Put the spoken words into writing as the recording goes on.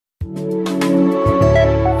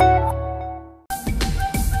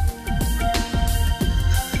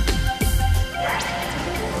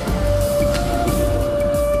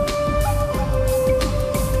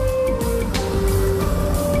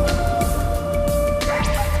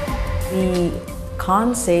We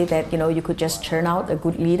can't say that you could just churn out a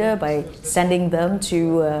good leader by sending them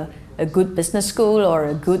to a good business school or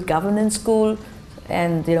a good governance school,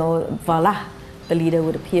 and voila, the leader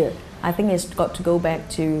would appear. I think it's got to go back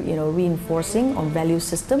to reinforcing on value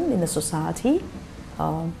system in the society,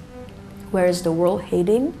 where is the world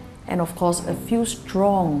heading, and of course a few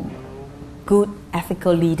strong, good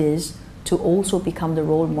ethical leaders to also become the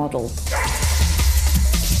role model.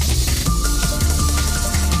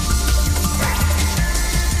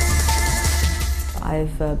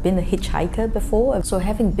 I've been a hitchhiker before, so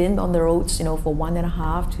having been on the roads for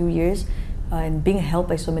 1.5, 2 years, and being helped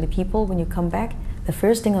by so many people, when you come back, the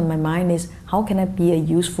first thing on my mind is, how can I be a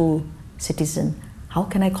useful citizen? How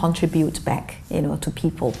can I contribute back to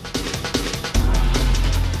people?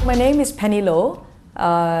 My name is Penny Loh.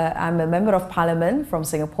 I'm a Member of Parliament from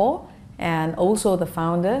Singapore and also the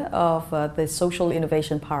founder of the Social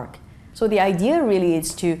Innovation Park. So the idea really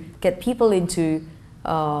is to get people into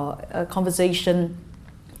a conversation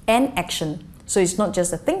and action. So it's not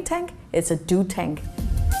just a think tank, it's a do tank.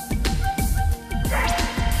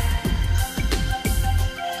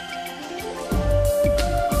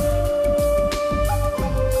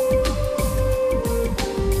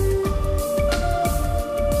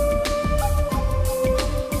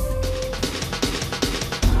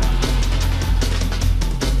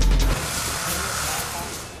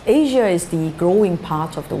 Asia is the growing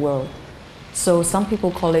part of the world. So some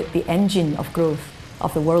people call it the engine of growth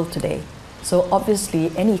of the world today. So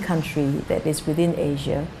obviously any country that is within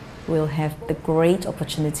Asia will have the great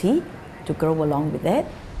opportunity to grow along with that.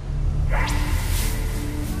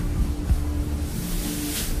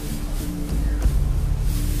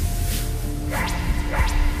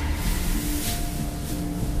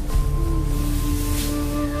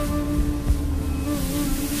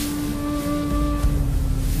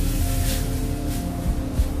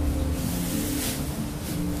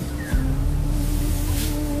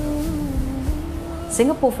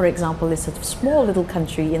 Singapore, for example, is a small little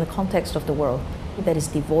country in the context of the world that is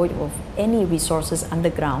devoid of any resources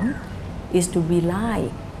underground, is to rely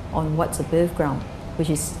on what's above ground, which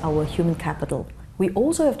is our human capital. We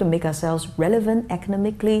also have to make ourselves relevant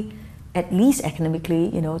economically, at least economically,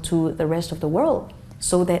 to the rest of the world,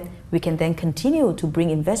 so that we can then continue to bring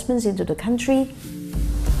investments into the country.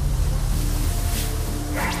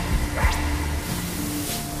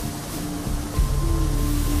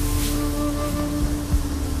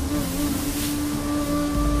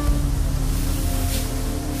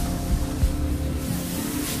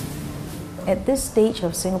 At this stage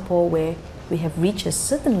of Singapore, where we have reached a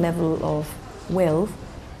certain level of wealth,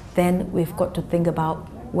 then we've got to think about,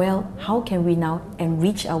 well, how can we now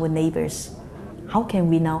enrich our neighbors? How can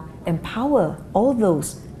we now empower all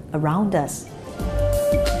those around us?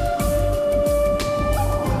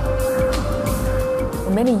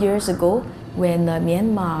 Many years ago, when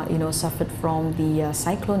Myanmar suffered from the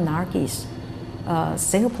cyclone Nargis,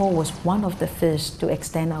 Singapore was one of the first to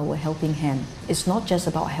extend our helping hand. It's not just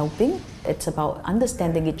about helping, it's about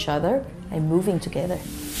understanding each other and moving together.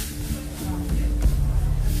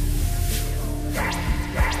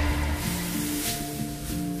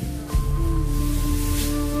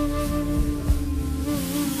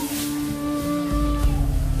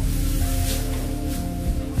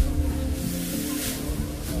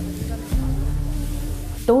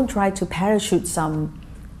 Don't try to parachute some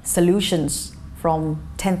solutions from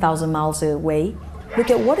 10,000 miles away. Look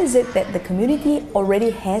at what is it that the community already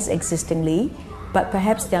has existingly, but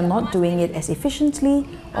perhaps they are not doing it as efficiently,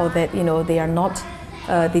 or that they are not,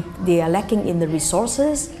 they are lacking in the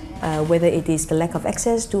resources, whether it is the lack of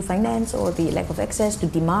access to finance or the lack of access to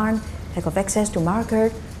demand, lack of access to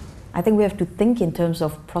market. I think we have to think in terms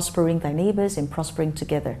of prospering thy neighbors and prospering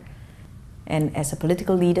together. And as a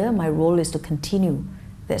political leader, my role is to continue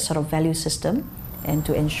that sort of value system and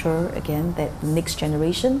to ensure, again, that the next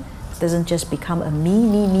generation doesn't just become a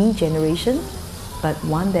me generation, but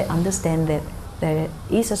one that understands that there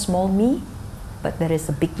is a small me, but there is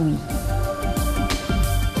a big we.